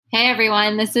Hey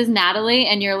everyone, this is Natalie,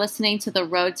 and you're listening to the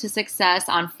Road to Success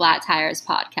on Flat Tires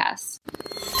podcast.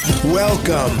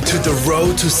 Welcome to the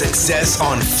Road to Success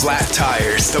on Flat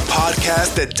Tires, the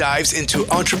podcast that dives into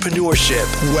entrepreneurship,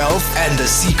 wealth, and the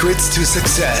secrets to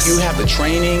success. You have the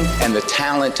training and the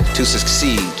talent to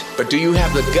succeed, but do you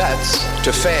have the guts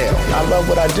to fail? I love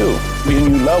what I do. When you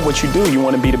love what you do, you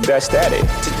want to be the best at it.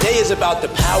 Today is about the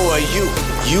power of you.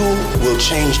 You will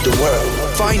change the world.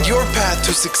 Find your path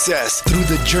to success through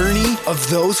the journey of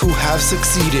those who have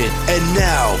succeeded. And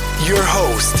now, your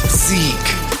host, Zeek.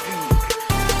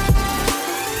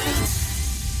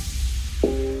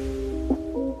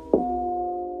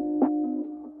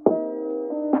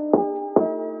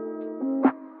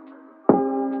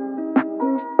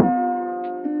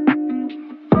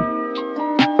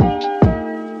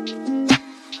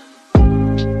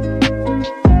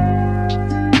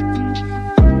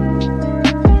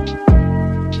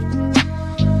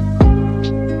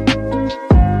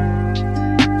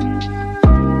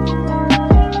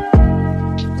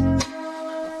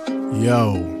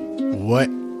 Yo, what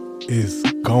is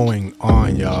going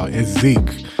on, y'all? It's Zeek.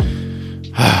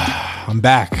 I'm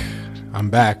back,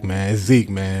 man. It's Zeek,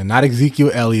 man. Not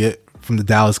Ezekiel Elliott from the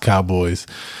Dallas Cowboys.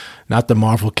 Not the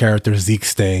Marvel character Zeek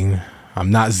Stang.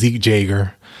 I'm not Zeke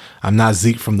Jager. I'm not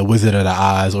Zeke from The Wizard of the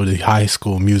Oz or the High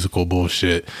School Musical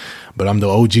bullshit. But I'm the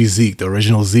OG Zeke, the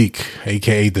original Zeke,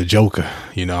 aka the Joker,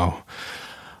 you know.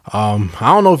 I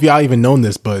don't know if y'all even known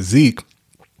this, but Zeke,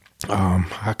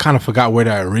 I kind of forgot where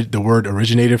the word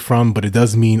originated from, but it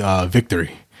does mean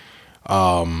victory.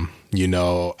 You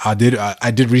know, I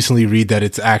did recently read that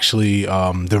it's actually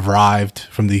derived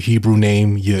from the Hebrew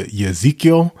name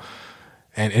Ezekiel,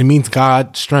 and it means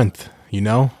God strength, you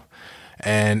know.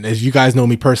 And as you guys know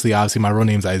me personally, obviously my real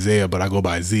name's Isaiah, but I go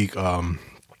by Zeke.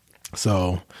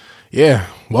 So yeah,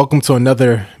 welcome to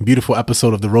another beautiful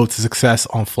episode of the Road to Success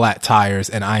on Flat Tires,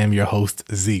 and I am your host,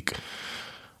 Zeke.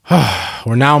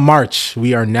 We're now in March.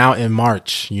 We are now in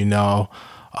March, you know.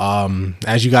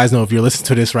 As you guys know, if you're listening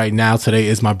to this right now, today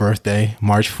is my birthday,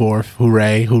 March 4th.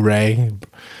 Hooray, hooray.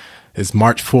 It's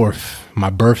March 4th, my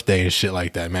birthday and shit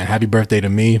like that, man. Happy birthday to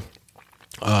me.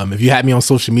 If you had me on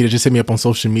social media, just hit me up on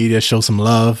social media, show some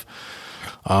love.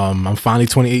 I'm finally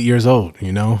 28 years old,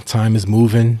 you know. Time is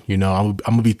moving, you know. I'm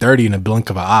going to be 30 in a blink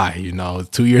of an eye, you know.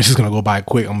 2 years is going to go by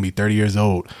quick. I'm going to be 30 years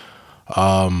old.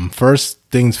 First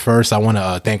things first, I want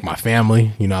to thank my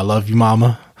family. You know, I love you,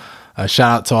 mama.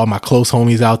 Shout out to all my close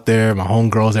homies out there, my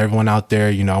homegirls, everyone out there.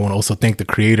 You know, I want to also thank the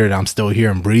creator that I'm still here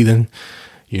and breathing.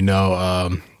 You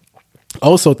know,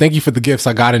 also thank you for the gifts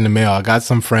I got in the mail. I got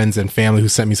some friends and family who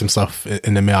sent me some stuff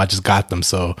in the mail. I just got them.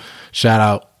 So shout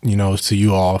out, you know, to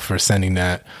you all for sending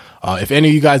that. If any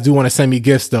of you guys do want to send me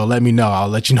gifts, though, let me know. I'll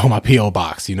let you know my P.O.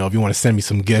 box. You know, if you want to send me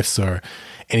some gifts or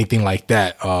anything like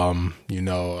that. You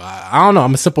know, I don't know.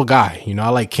 I'm a simple guy. You know, I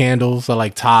like candles. I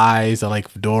like ties. I like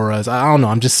fedoras. I don't know.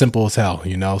 I'm just simple as hell,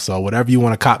 you know. So whatever you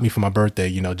want to cop me for my birthday,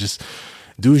 you know, just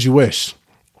do as you wish.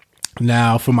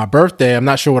 Now, for my birthday, I'm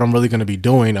not sure what I'm really going to be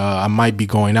doing. I might be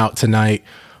going out tonight,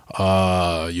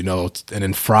 you know, and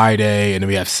then Friday, and then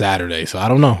we have Saturday. So I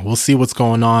don't know. We'll see what's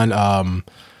going on.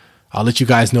 I'll let you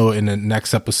guys know in the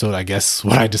next episode, I guess,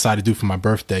 what I decide to do for my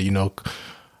birthday. You know,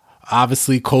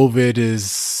 obviously COVID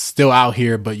is still out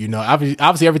here, but you know,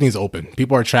 obviously everything's open.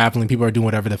 People are traveling. People are doing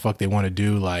whatever the fuck they want to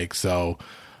do. Like, so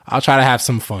I'll try to have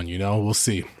some fun, you know, we'll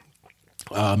see.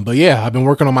 But yeah, I've been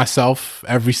working on myself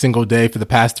every single day for the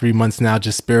past 3 months now,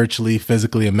 just spiritually,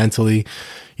 physically, and mentally.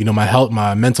 You know,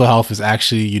 my mental health is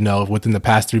actually, you know, within the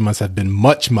past 3 months have been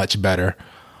much, much better.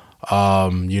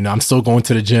 You know, I'm still going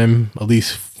to the gym at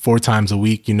least 4 times a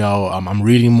week. You know, I'm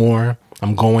reading more.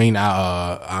 I'm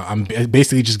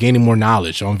basically just gaining more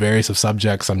knowledge on various of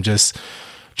subjects. I'm just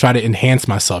trying to enhance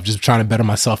myself, just trying to better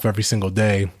myself every single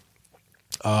day.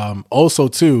 Also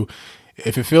too,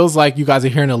 if it feels like you guys are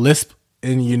hearing a lisp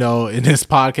in this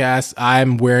podcast,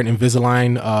 I'm wearing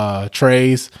Invisalign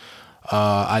trays.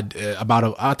 I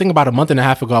think about a month and a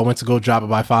half ago, I went to go drop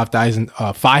about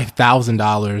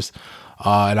 $5,000.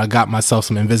 And I got myself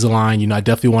some Invisalign. You know, I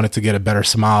definitely wanted to get a better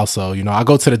smile. So, you know, I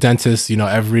go to the dentist, you know,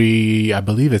 I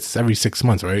believe it's every 6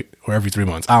 months, right? Or every 3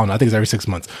 months. I don't know. I think it's every 6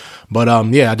 months. But,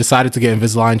 yeah, I decided to get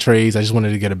Invisalign trays. I just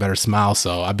wanted to get a better smile.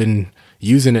 So I've been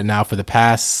using it now for the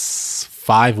past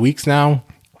 5 weeks now.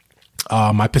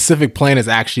 My Pacific plan is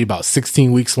actually about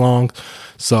 16 weeks long.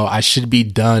 So I should be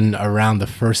done around the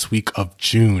first week of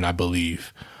June, I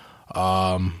believe.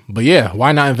 But yeah,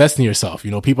 why not invest in yourself?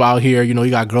 You know, people out here, you know,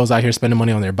 you got girls out here spending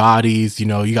money on their bodies. You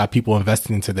know, you got people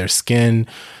investing into their skin.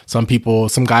 Some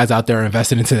guys out there are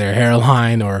investing into their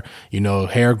hairline or, you know,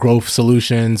 hair growth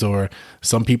solutions, or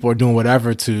some people are doing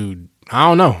whatever to I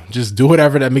don't know, just do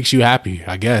whatever that makes you happy,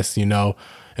 I guess,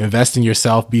 invest in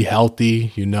yourself, be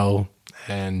healthy,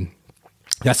 and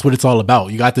that's what it's all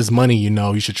about. You got this money,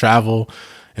 you should travel,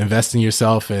 invest in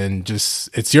yourself, and just,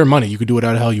 it's your money. You can do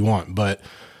whatever the hell you want. But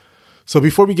so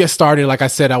before we get started, like I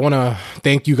said, I want to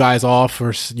thank you guys all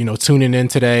for, tuning in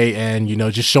today and,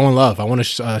 just showing love. I want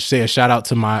to say a shout out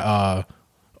to my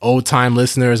old time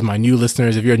listeners, my new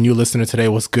listeners. If you're a new listener today,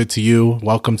 what's good to you?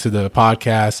 Welcome to the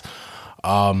podcast.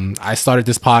 I started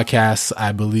this podcast,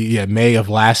 I believe, May of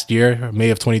last year, May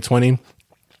of 2020.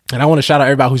 And I want to shout out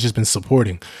everybody who's just been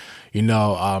supporting.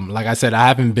 Like I said,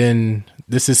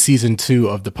 this is season 2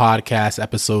 of the podcast,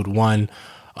 episode 1.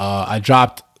 I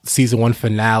dropped season 1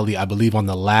 finale, I believe, on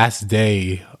the last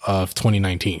day of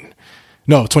 2019.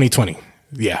 No, 2020.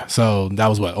 Yeah. So that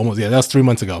was that was 3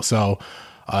 months ago. So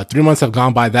 3 months have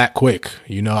gone by that quick.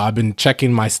 I've been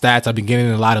checking my stats. I've been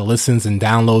getting a lot of listens and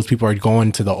downloads. People are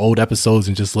going to the old episodes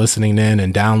and just listening in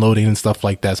and downloading and stuff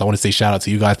like that. So I want to say shout out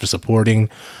to you guys for supporting.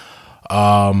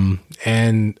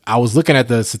 And I was looking at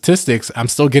the statistics. I'm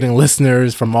still getting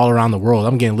listeners from all around the world.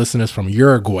 I'm getting listeners from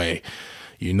Uruguay,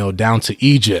 down to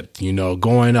Egypt,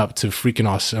 going up to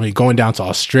going down to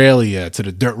Australia, to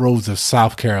the dirt roads of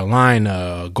South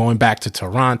Carolina, going back to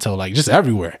Toronto, like just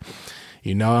everywhere,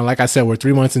 and like I said, we're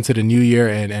 3 months into the new year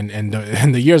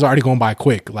and the year's already going by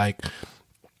quick. Like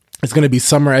it's going to be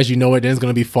summer as you know it, then it's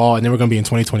going to be fall, and then we're going to be in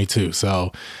 2022.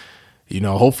 So,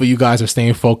 hopefully you guys are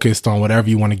staying focused on whatever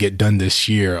you want to get done this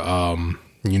year.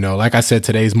 Like I said,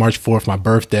 today is March 4th, my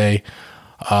birthday.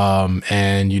 And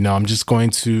I'm just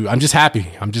happy.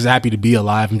 I'm just happy to be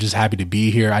alive. I'm just happy to be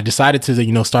here. I decided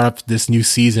to, start up this new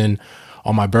season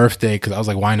on my birthday because I was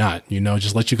like, why not?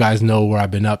 Just let you guys know where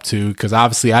I've been up to, because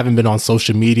obviously I haven't been on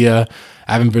social media.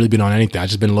 I haven't really been on anything. I've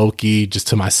just been low key, just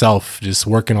to myself, just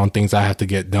working on things I have to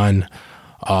get done.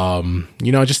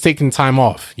 Just taking time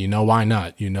off, why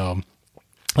not?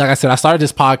 Like I said, I started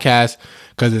this podcast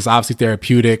because it's obviously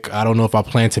therapeutic. I don't know if I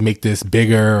plan to make this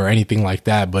bigger or anything like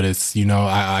that, but it's,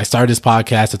 I started this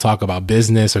podcast to talk about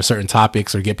business or certain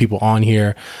topics or get people on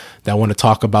here that want to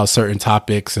talk about certain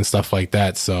topics and stuff like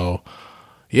that. So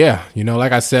yeah,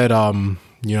 like I said,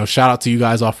 shout out to you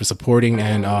guys all for supporting.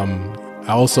 And,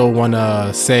 I also want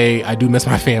to say I do miss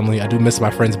my family. I do miss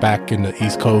my friends back in the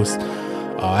East Coast.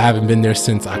 I haven't been there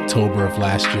since October of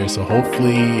last year. So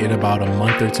hopefully in about a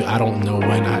month or two, I don't know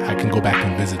when I can go back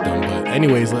and visit them. But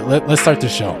anyways, let's start the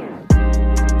show.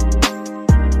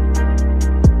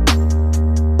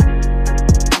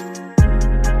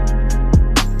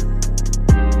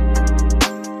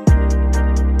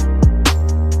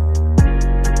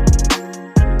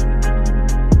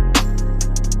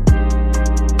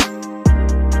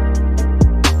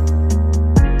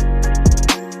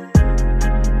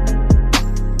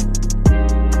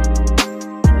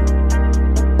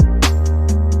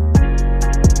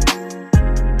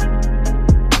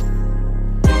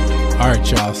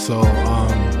 Y'all. So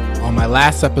on my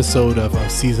last episode of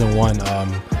season 1,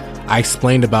 I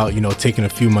explained about taking a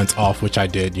few months off, which I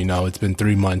did. It's been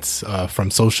 3 months from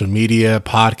social media,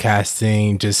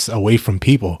 podcasting, just away from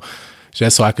people,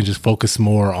 just so I can just focus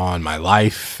more on my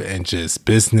life and just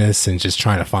business and just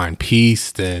trying to find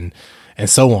peace and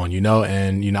so on,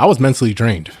 and I was mentally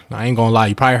drained. I ain't gonna lie,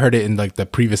 you probably heard it in like the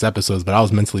previous episodes, but I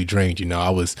was mentally drained.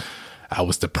 I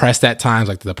was depressed at times.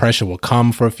 Like the depression will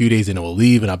come for a few days and it will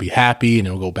leave and I'll be happy and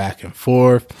it'll go back and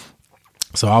forth.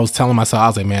 So I was telling myself, I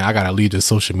was like, man, I got to leave this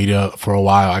social media for a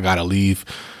while. I got to leave,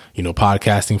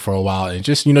 podcasting for a while and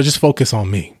just, just focus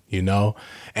on me, and,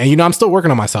 I'm still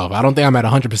working on myself. I don't think I'm at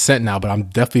 100% now, but I'm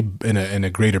definitely in a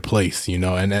greater place,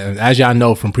 and as y'all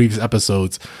know from previous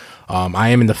episodes, I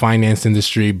am in the finance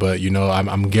industry, but,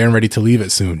 I'm getting ready to leave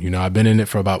it soon. I've been in it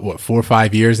for about 4 or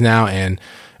 5 years now, and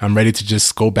I'm ready to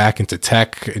just go back into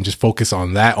tech and just focus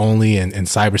on that only and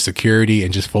cybersecurity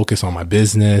and just focus on my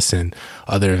business and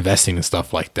other investing and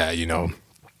stuff like that.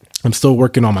 I'm still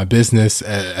working on my business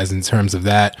as in terms of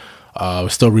that. We're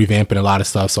still revamping a lot of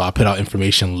stuff. So I'll put out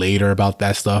information later about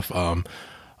that stuff. In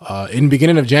the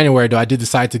beginning of January, though, I did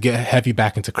decide to get heavy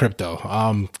back into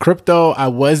crypto. Crypto, I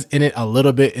was in it a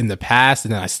little bit in the past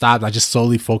and then I stopped. I just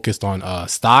solely focused on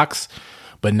stocks.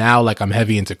 But now, like, I'm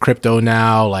heavy into crypto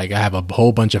now. Like, I have a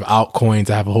whole bunch of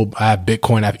altcoins. I have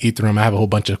Bitcoin, I have Ethereum. I have a whole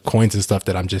bunch of coins and stuff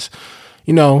that I'm just,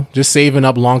 just saving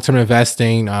up, long-term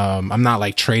investing. I'm not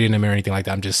like trading them or anything like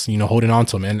that. I'm just, holding on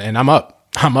to them. And I'm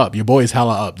up. Your boy is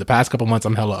hella up. The past couple months,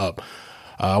 I'm hella up.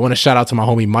 I want to shout out to my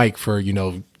homie Mike for,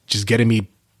 just getting me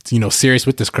serious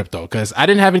with this crypto, because I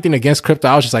didn't have anything against crypto.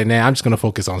 I was just like, nah, I'm just going to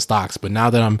focus on stocks. But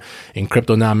now that I'm in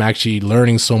crypto now, I'm actually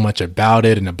learning so much about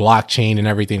it and the blockchain and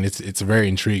everything. It's very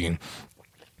intriguing.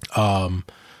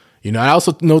 You know, I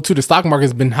also know too, the stock market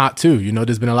has been hot too. You know,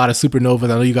 there's been a lot of supernovas. I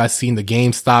know you guys seen the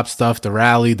GameStop stuff, the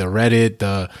rally, the Reddit,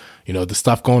 the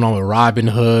stuff going on with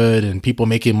Robinhood and people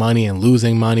making money and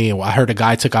losing money. And I heard a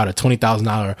guy took out a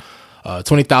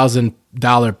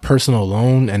 $20,000 personal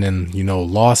loan and then,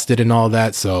 lost it and all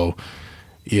that. So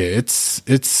yeah,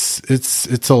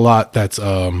 it's a lot that's,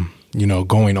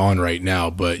 going on right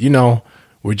now, but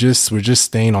we're just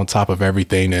staying on top of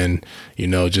everything and,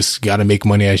 just got to make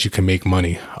money as you can make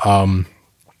money.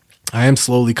 I am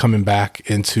slowly coming back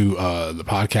into the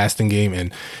podcasting game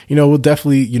and, we'll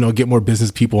definitely, get more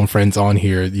business people and friends on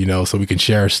here, so we can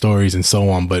share our stories and so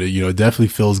on. But, it definitely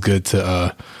feels good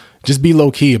to just be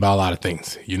low key about a lot of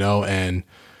things, and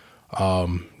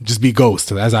just be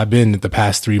ghost as I've been the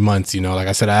past 3 months. Like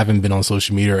I said, I haven't been on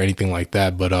social media or anything like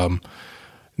that, but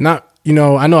not.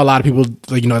 I know a lot of people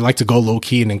like to go low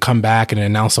key and then come back and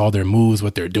announce all their moves,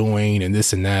 what they're doing and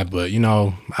this and that. But,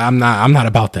 I'm not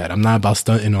about that. I'm not about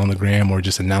stunting on the gram or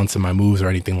just announcing my moves or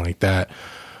anything like that.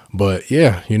 But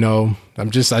yeah, I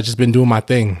just been doing my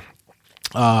thing.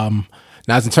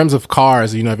 Now as in terms of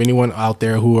cars, if anyone out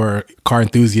there who are car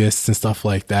enthusiasts and stuff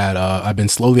like that, I've been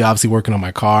slowly obviously working on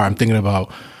my car. I'm thinking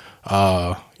about,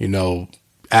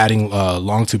 adding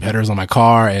long tube headers on my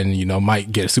car and,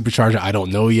 might get a supercharger. I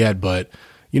don't know yet, but,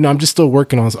 I'm just still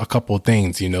working on a couple of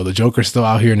things. The Joker's still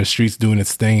out here in the streets doing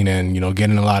its thing and,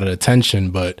 getting a lot of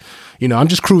attention, but, I'm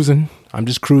just cruising.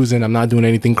 I'm not doing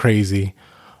anything crazy.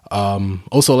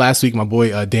 Also last week, my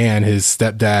boy, Dan, his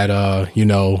stepdad,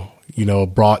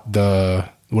 brought the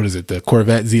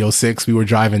Corvette Z06. We were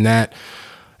driving that.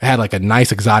 It had like a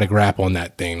nice exotic wrap on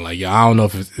that thing. Like, I don't know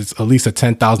if it's at least a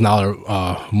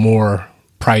 $10,000 more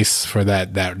price for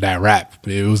that wrap.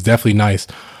 It was definitely nice.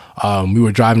 We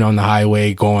were driving on the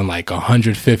highway going like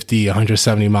 150,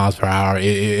 170 miles per hour.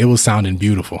 It was sounding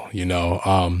beautiful,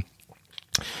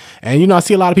 and, I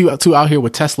see a lot of people too out here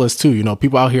with Teslas too,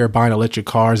 people out here buying electric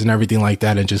cars and everything like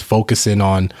that and just focusing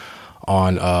on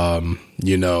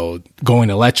going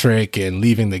electric and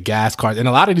leaving the gas cars. And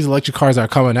a lot of these electric cars are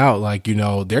coming out like,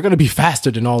 they're going to be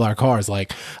faster than all our cars.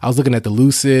 Like I was looking at the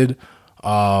Lucid,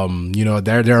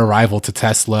 they're a rival to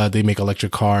Tesla. They make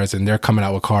electric cars and they're coming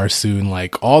out with cars soon.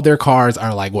 Like all their cars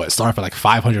are like start for like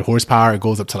 500 horsepower. It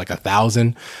goes up to like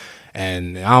 1,000.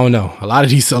 And I don't know, a lot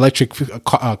of these electric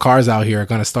cars out here are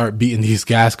going to start beating these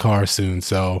gas cars soon.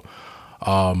 So,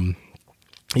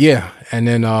 yeah. And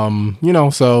then,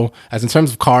 so as in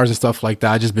terms of cars and stuff like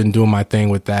that, I just been doing my thing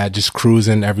with that, just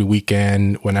cruising every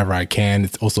weekend whenever I can.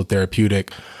 It's also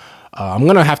therapeutic. I'm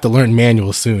going to have to learn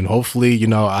manual soon. Hopefully,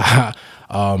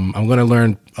 I'm going to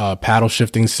learn paddle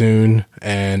shifting soon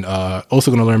and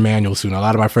also going to learn manual soon. A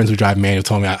lot of my friends who drive manual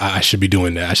told me I should be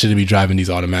doing that. I shouldn't be driving these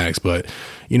automatics, but,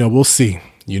 we'll see,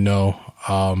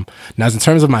 now as in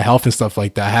terms of my health and stuff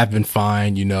like that, I have been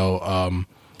fine, been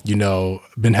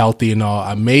healthy and all.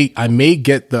 I may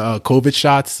get the COVID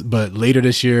shots, but later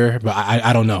this year, but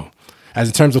I don't know. As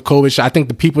in terms of COVID shots, I think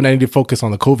the people that need to focus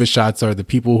on the COVID shots are the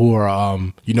people who are,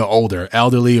 older,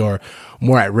 elderly, or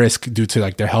more at risk due to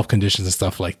like their health conditions and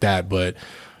stuff like that. But,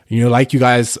 like you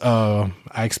guys, I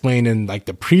explained in like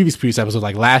the previous episode,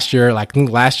 like last year, like I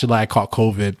think last July I caught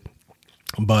COVID,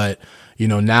 but,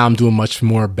 now I'm doing much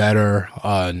more better.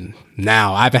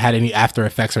 Now I haven't had any after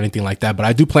effects or anything like that, but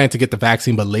I do plan to get the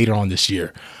vaccine, but later on this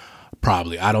year.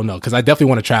 Probably. I don't know. Cause I definitely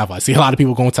want to travel. I see a lot of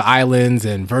people going to islands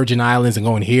and Virgin Islands and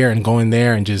going here and going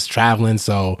there and just traveling.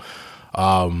 So,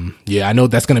 yeah, I know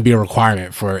that's going to be a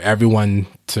requirement for everyone's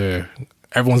going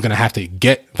to have to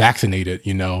get vaccinated,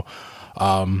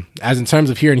 as in terms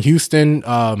of here in Houston,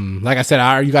 like I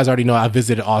said, you guys already know I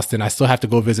visited Austin. I still have to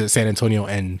go visit San Antonio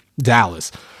and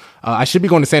Dallas. I should be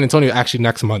going to San Antonio actually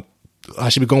next month. I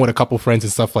should be going with a couple friends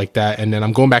and stuff like that. And then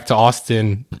I'm going back to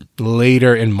Austin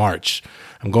later in March.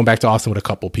 I'm going back to Austin with a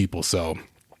couple people. So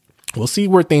we'll see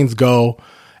where things go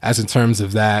as in terms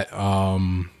of that.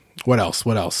 What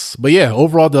else? But yeah,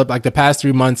 overall, the past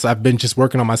 3 months, I've been just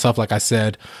working on myself. Like I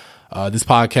said, this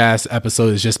podcast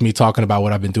episode is just me talking about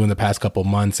what I've been doing the past couple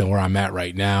months and where I'm at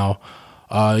right now.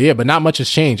 Yeah, but not much has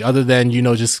changed other than,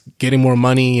 just getting more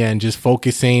money and just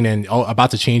focusing and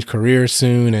about to change careers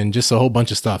soon and just a whole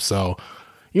bunch of stuff. So,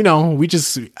 I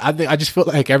just feel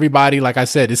like everybody, like I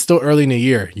said, it's still early in the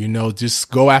year, just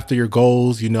go after your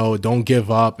goals, don't give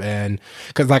up. And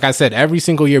cause like I said, every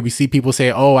single year we see people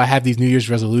say, oh, I have these New Year's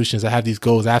resolutions. I have these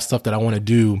goals. I have stuff that I want to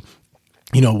do,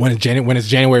 when it's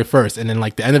January 1st. And then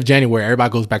like the end of January, everybody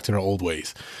goes back to their old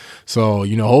ways. So,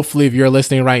 hopefully if you're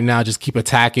listening right now, just keep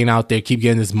attacking out there, keep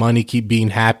getting this money, keep being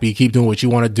happy, keep doing what you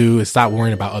want to do and stop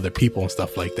worrying about other people and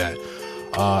stuff like that.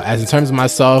 As in terms of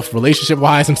myself, relationship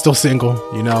wise, I'm still single.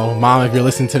 You know, mom, if you're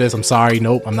listening to this, I'm sorry.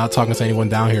 Nope, I'm not talking to anyone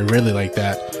down here really like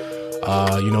that.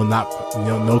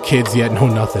 No kids yet, no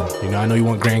nothing. You know, I know you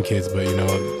want grandkids, but you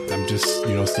know, I'm just,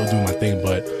 still doing my thing.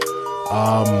 But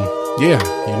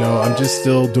I'm just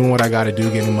still doing what I got to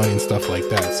do, getting money and stuff like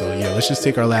that. So yeah, let's just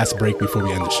take our last break before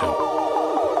we end the show.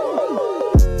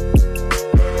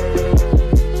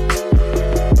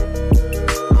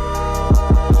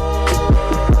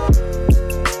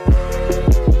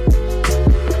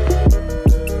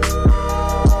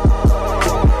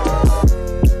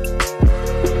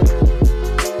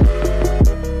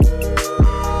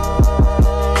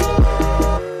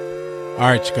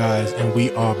 All right, you guys, and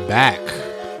we are back.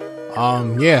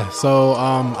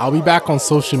 I'll be back on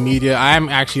social media. I am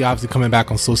actually obviously coming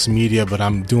back on social media, but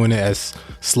I'm doing it as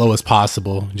slow as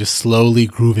possible, just slowly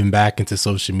grooving back into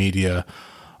social media.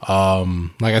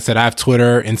 Like I said, I have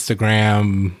Twitter,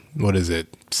 Instagram,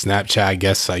 Snapchat, I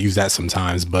guess I use that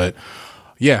sometimes, but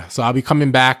yeah, so I'll be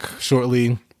coming back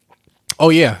shortly. Oh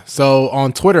yeah, so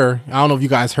on Twitter, I don't know if you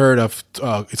guys heard of,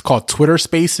 it's called Twitter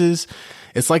Spaces.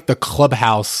 It's like the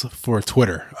clubhouse for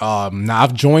Twitter. Now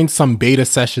I've joined some beta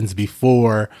sessions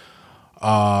before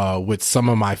with some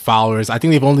of my followers. I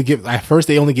think they only gave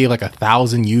like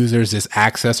 1,000 users this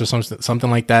access or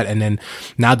something like that. And then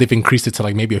now they've increased it to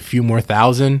like maybe a few more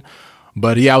thousand.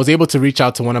 But yeah, I was able to reach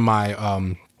out to one of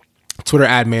my Twitter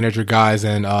ad manager guys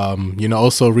and,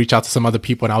 also reach out to some other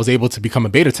people, and I was able to become a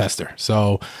beta tester.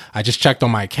 So I just checked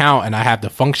on my account and I have the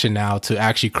function now to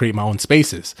actually create my own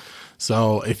spaces.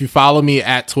 So if you follow me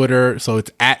at Twitter, so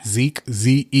it's at Zeek,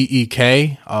 Zeek.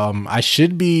 I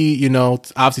should be,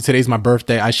 obviously today's my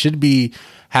birthday. I should be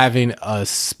having a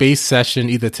space session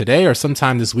either today or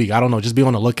sometime this week. I don't know. Just be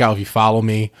on the lookout if you follow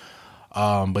me.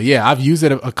 But yeah, I've used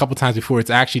it a couple times before.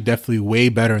 It's actually definitely way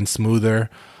better and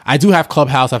smoother. I do have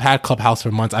Clubhouse. I've had Clubhouse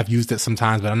for months. I've used it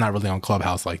sometimes, but I'm not really on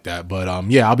Clubhouse like that. But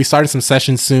I'll be starting some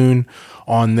sessions soon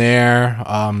on there,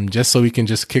 just so we can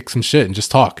just kick some shit and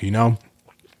just talk,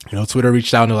 Twitter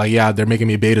reached out and they're like, yeah, they're making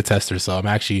me a beta tester. So I'm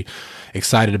actually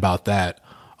excited about that.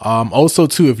 Also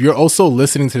too, if you're also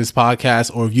listening to this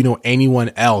podcast, or if you know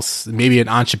anyone else, maybe an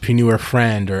entrepreneur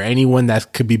friend or anyone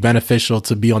that could be beneficial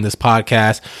to be on this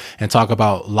podcast and talk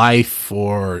about life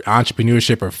or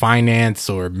entrepreneurship or finance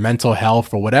or mental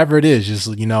health or whatever it is, just,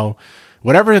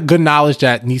 whatever good knowledge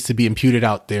that needs to be imputed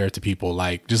out there to people,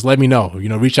 like, just let me know,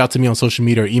 reach out to me on social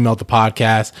media or email the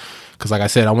podcast. Cause like I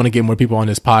said, I want to get more people on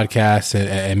this podcast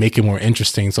and make it more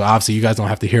interesting. So obviously you guys don't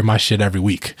have to hear my shit every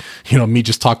week, me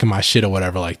just talking my shit or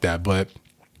whatever like that. But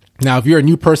now if you're a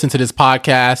new person to this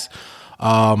podcast,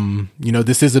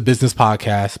 this is a business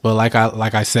podcast, but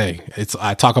like I say,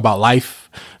 I talk about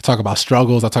life, I talk about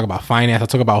struggles, I talk about finance, I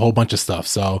talk about a whole bunch of stuff.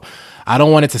 So I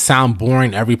don't want it to sound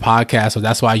boring every podcast. So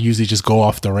that's why I usually just go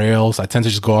off the rails. I tend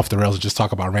to just go off the rails and just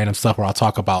talk about random stuff, or I'll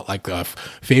talk about like a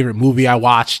favorite movie I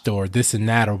watched or this and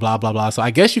that or blah, blah, blah. So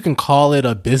I guess you can call it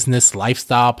a business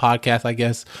lifestyle podcast, I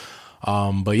guess.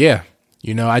 But yeah.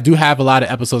 I do have a lot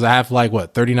of episodes. I have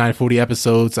 39, 40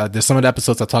 episodes. There's some of the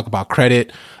episodes I talk about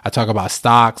credit. I talk about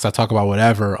stocks. I talk about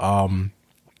whatever.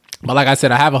 But like I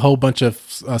said, I have a whole bunch of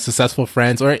successful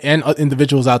friends and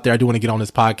individuals out there I do want to get on this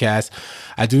podcast.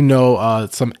 I do know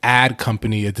some ad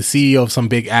company, the CEO of some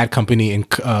big ad company in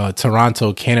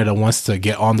Toronto, Canada, wants to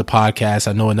get on the podcast.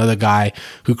 I know another guy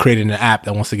who created an app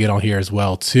that wants to get on here as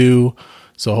well too.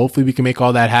 So hopefully we can make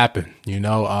all that happen.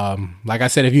 Like I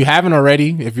said, if you haven't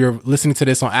already, if you're listening to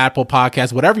this on Apple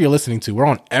Podcasts, whatever you're listening to, we're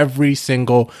on every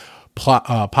single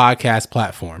podcast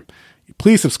platform.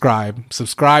 Please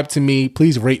subscribe to me.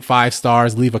 Please rate 5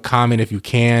 stars, leave a comment if you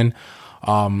can.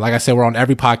 Like I said, we're on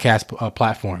every podcast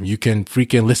platform. You can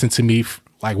freaking listen to me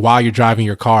while you're driving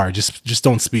your car. Just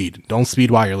don't speed. Don't speed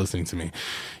while you're listening to me.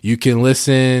 You can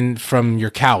listen from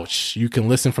your couch. You can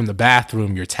listen from the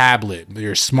bathroom, your tablet,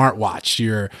 your smartwatch,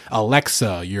 your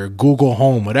Alexa, your Google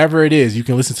Home, whatever it is. You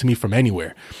can listen to me from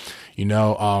anywhere.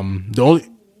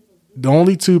 The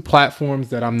only 2 platforms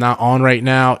that I'm not on right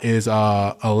now is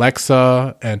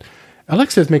Alexa, and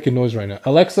Alexa is making noise right now.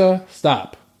 Alexa,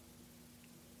 stop.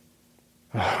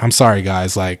 I'm sorry,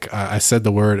 guys. I said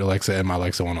the word Alexa and my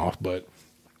Alexa went off, but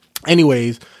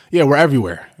anyways, yeah, we're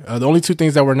everywhere. The only 2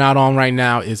 things that we're not on right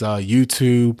now is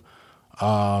YouTube,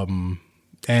 and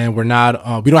we're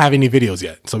not. We don't have any videos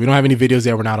yet, so we don't have any videos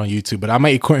yet. We're not on YouTube, but I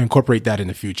might incorporate that in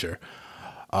the future.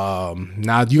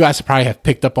 Now you guys probably have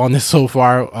picked up on this so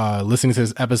far, listening to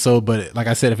this episode, but like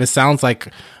I said, if it sounds like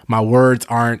my words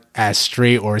aren't as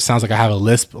straight, or it sounds like I have a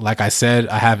lisp, like I said,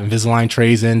 I have Invisalign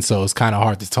trays in, so it's kind of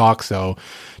hard to talk. So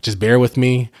just bear with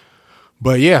me.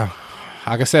 But yeah.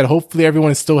 like I said, hopefully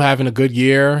everyone is still having a good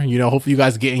year. Hopefully you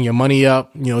guys are getting your money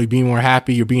up. You're being more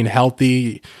happy. You're being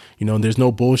healthy. There's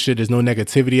no bullshit. There's no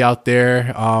negativity out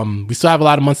there. We still have a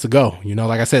lot of months to go.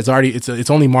 Like I said, it's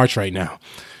only March right now.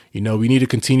 We need to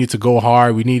continue to go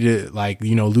hard. We need to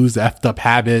lose the effed up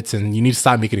habits, and you need to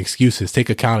stop making excuses, take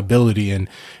accountability, and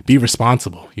be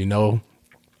responsible,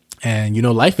 And,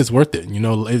 life is worth it.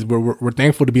 We're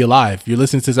thankful to be alive. If you're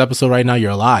listening to this episode right now,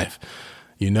 you're alive,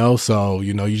 so,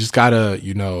 you just gotta,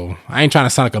 I ain't trying to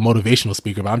sound like a motivational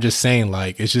speaker, but I'm just saying,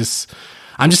 like,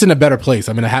 I'm just in a better place.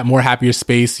 I'm in a more happier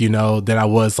space, than I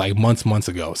was like months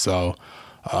ago. So,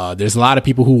 there's a lot of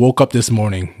people who woke up this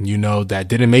morning, that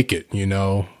didn't make it,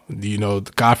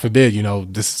 God forbid,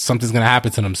 something's going to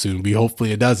happen to them soon.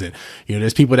 Hopefully it doesn't.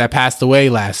 There's people that passed away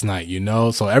last night,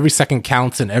 so every second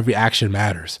counts and every action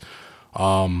matters.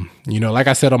 Like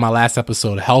I said on my last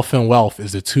episode, health and wealth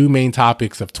is the two main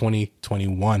topics of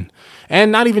 2021,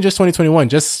 and not even just 2021,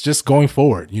 just going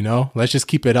forward, let's just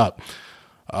keep it up.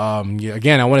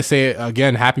 Again, I want to say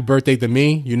again, happy birthday to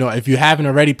me. If you haven't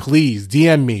already, please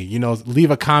DM me, leave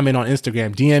a comment on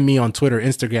Instagram, DM me on Twitter,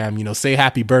 Instagram, say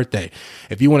happy birthday.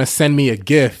 If you want to send me a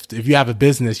gift, if you have a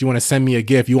business, you want to send me a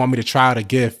gift, you want me to try out a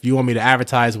gift, you want me to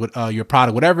advertise with your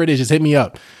product, whatever it is, just hit me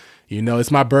up.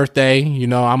 It's my birthday.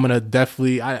 I'm going to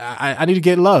definitely, I need to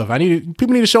get love.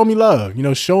 People need to show me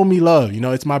love, show me love.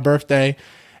 It's my birthday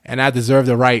and I deserve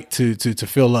the right to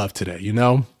feel love today,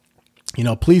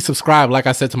 please subscribe. Like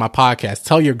I said, to my podcast,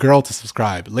 tell your girl to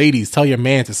subscribe. Ladies, tell your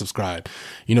man to subscribe.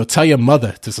 Tell your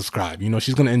mother to subscribe.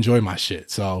 She's going to enjoy my shit.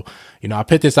 So, I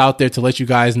put this out there to let you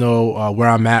guys know where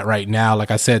I'm at right now. Like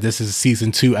I said, this is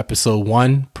season 2, episode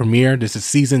 1 premiere. This is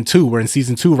season 2. We're in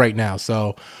season 2 right now.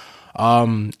 So,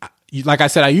 like I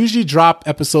said, I usually drop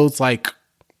episodes like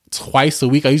twice a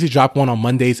week. I usually drop one on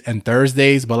Mondays and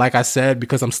Thursdays, but like I said,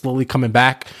 because I'm slowly coming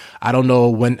back, I don't know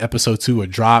when episode 2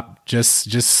 would drop.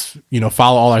 Just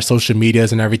follow all our social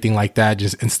medias and everything like that.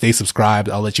 And stay subscribed.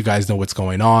 I'll let you guys know what's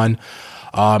going on.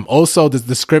 Also, the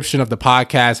description of the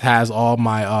podcast has all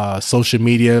my social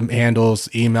media handles,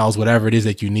 emails, whatever it is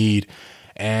that you need.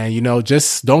 And,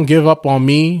 just don't give up on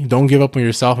me. Don't give up on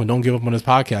yourself, and don't give up on this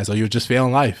podcast, or you'll just fail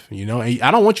in life, and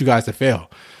I don't want you guys to fail.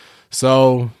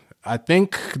 So I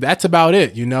think that's about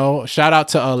it. Shout out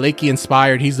to Lakey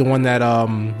Inspired. He's the one that,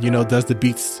 does the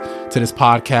beats to this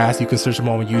podcast. You can search him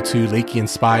on YouTube, Lakey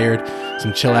Inspired,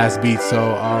 some chill ass beats.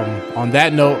 So, on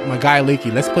that note, my guy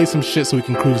Lakey, let's play some shit so we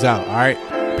can cruise out. All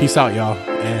right. Peace out, y'all.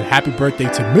 And happy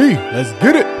birthday to me. Let's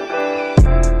get it.